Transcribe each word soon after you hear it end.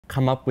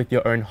come up with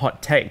your own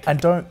hot take.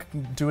 And don't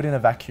do it in a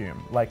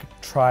vacuum. Like,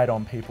 try it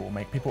on people,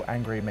 make people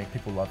angry, make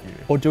people love you.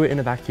 Or do it in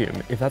a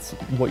vacuum. If that's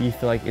what you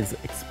feel like is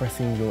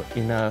expressing your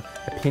inner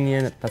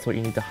opinion, that's what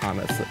you need to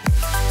harness.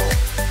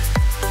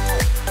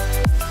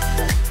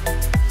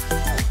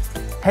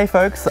 Hey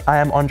folks, I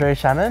am André,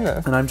 Shannon.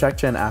 And I'm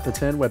Jen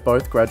Atherton. We're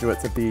both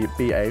graduates of the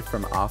BA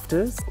from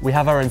AFTRS. We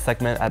have our own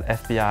segment at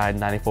FBI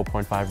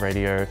 94.5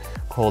 Radio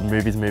called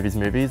Movies, Movies,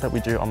 Movies that we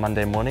do on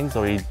Monday mornings,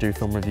 where we do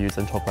film reviews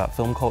and talk about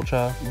film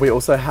culture. We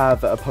also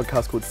have a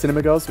podcast called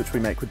Cinema Girls, which we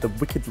make with the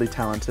wickedly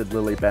talented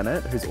Lily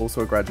Bennett, who's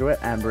also a graduate,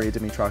 and Maria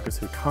Dimitrakis,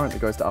 who currently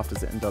goes to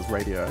AFTRS and does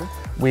radio.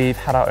 We've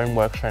had our own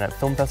work shown at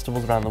film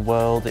festivals around the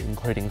world,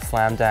 including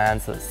Slam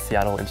Dance at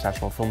Seattle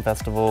International Film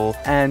Festival.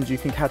 And you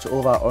can catch all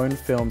of our own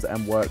films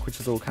and work, which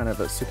is all kind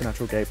of a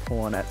supernatural gay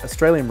porn, at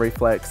Australian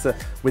Reflex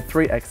with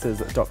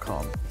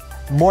 3x's.com.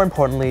 More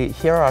importantly,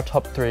 here are our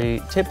top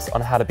 3 tips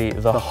on how to be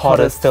the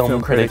hottest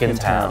film critic in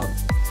town.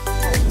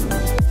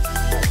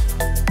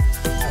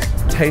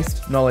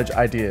 Taste, knowledge,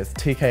 ideas,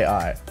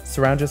 TKI.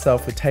 Surround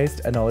yourself with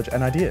taste and knowledge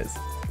and ideas.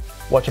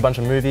 Watch a bunch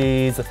of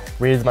movies,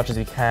 read as much as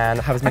you can.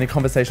 Have as many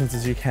conversations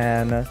as you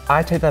can.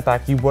 I take that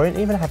back. You won't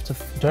even have to,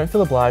 don't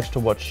feel obliged to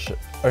watch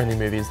only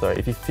movies though.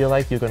 If you feel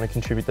like you're going to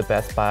contribute the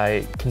best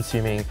by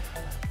consuming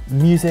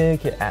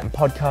music and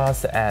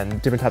podcasts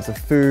and different types of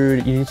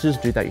food, you need to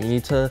just do that. You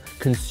need to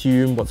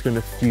consume what's going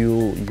to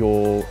fuel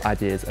your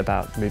ideas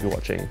about movie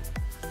watching,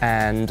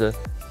 and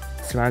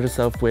surround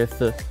yourself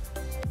with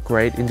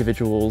great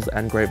individuals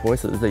and great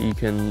voices that you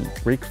can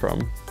reek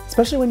from.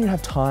 Especially when you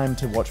have time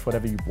to watch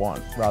whatever you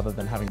want rather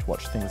than having to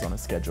watch things on a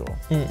schedule.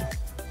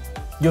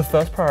 Your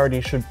first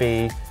priority should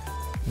be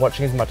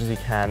watching as much as you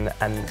can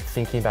and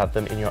thinking about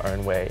them in your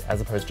own way, as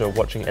opposed to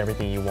watching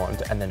everything you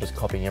want and then just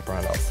copying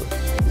everyone else.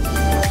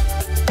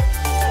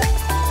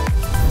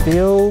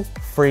 Feel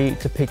free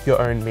to pick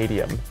your own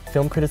medium.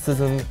 Film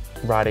criticism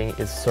writing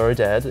is so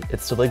dead.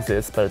 It still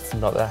exists, but it's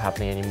not that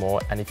happening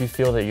anymore. And if you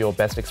feel that you're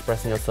best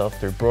expressing yourself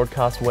through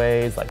broadcast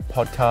ways like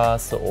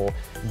podcasts or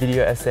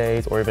video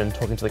essays, or even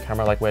talking to the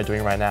camera like we're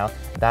doing right now,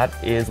 that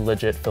is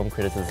legit film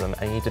criticism.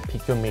 And you need to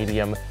pick your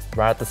medium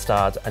right at the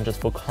start and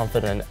just feel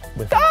confident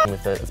with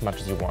it as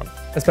much as you want.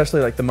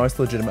 Especially like the most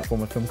legitimate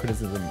form of film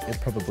criticism is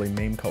probably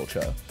meme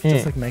culture.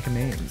 Just like making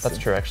memes. That's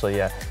true actually,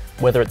 yeah.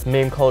 Whether it's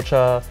meme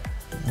culture,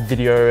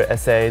 video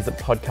essays,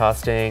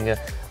 podcasting,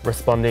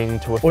 responding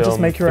to a film. Or just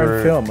make your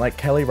own film, like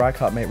Kelly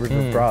Reichardt made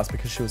River of Brass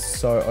because she was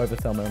so over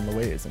Thelma and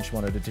Louise and she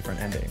wanted a different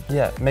ending.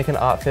 Yeah, make an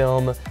art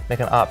film, make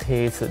an art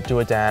piece, do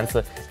a dance.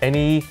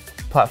 Any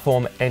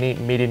platform, any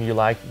medium you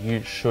like,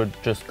 you should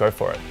just go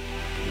for it.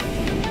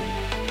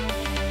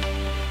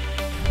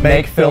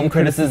 Make film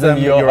criticism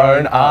your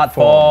own art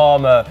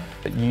form.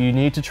 You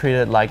need to treat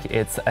it like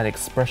it's an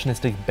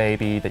expressionistic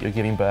baby that you're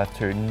giving birth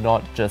to,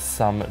 not just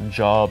some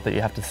job that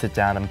you have to sit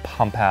down and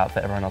pump out for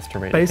everyone else to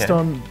read. Based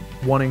on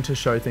wanting to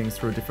show things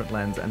through a different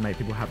lens and make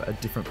people have a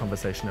different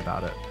conversation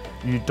about it.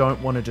 You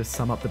don't want to just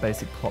sum up the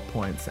basic plot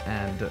points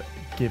and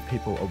give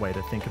people a way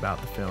to think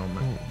about the film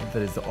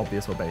that is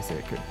obvious or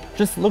basic.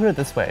 Just look at it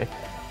this way.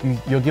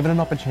 You're given an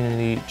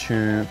opportunity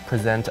to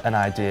present an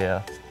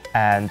idea,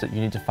 and you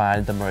need to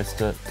find the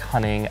most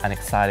cunning and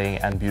exciting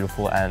and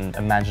beautiful and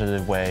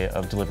imaginative way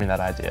of delivering that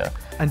idea.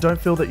 And don't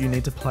feel that you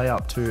need to play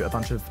up to a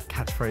bunch of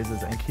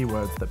catchphrases and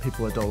keywords that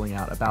people are doling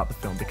out about the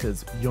film,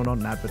 because you're not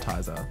an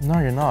advertiser. No,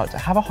 you're not.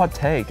 Have a hot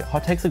take.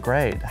 Hot takes are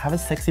great. Have a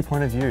sexy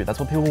point of view. That's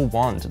what people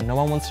want. No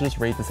one wants to just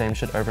read the same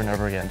shit over and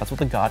over again. That's what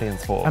The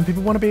Guardian's for. And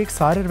people want to be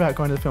excited about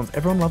going to the films.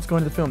 Everyone loves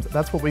going to the films.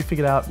 That's what we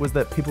figured out, was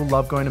that people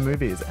love going to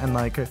movies, and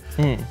like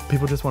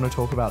people just want to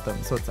talk about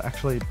them. So it's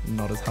actually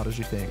not as hard as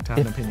you think to have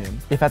an opinion.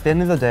 If at the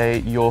end of the day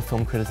your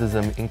film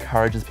criticism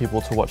encourages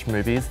people to watch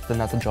movies, then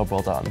that's a job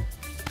well done.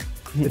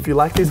 If you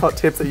like these hot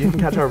tips, you can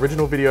catch our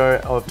original video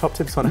of top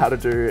tips on how to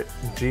do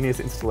genius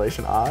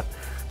installation art,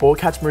 or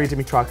catch Maria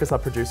Dimitrakis, our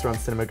producer on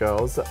Cinema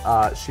Girls.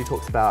 She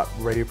talks about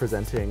radio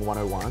presenting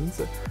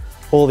 101s.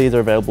 All these are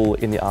available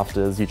in the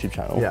AFTRS YouTube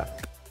channel. Yeah.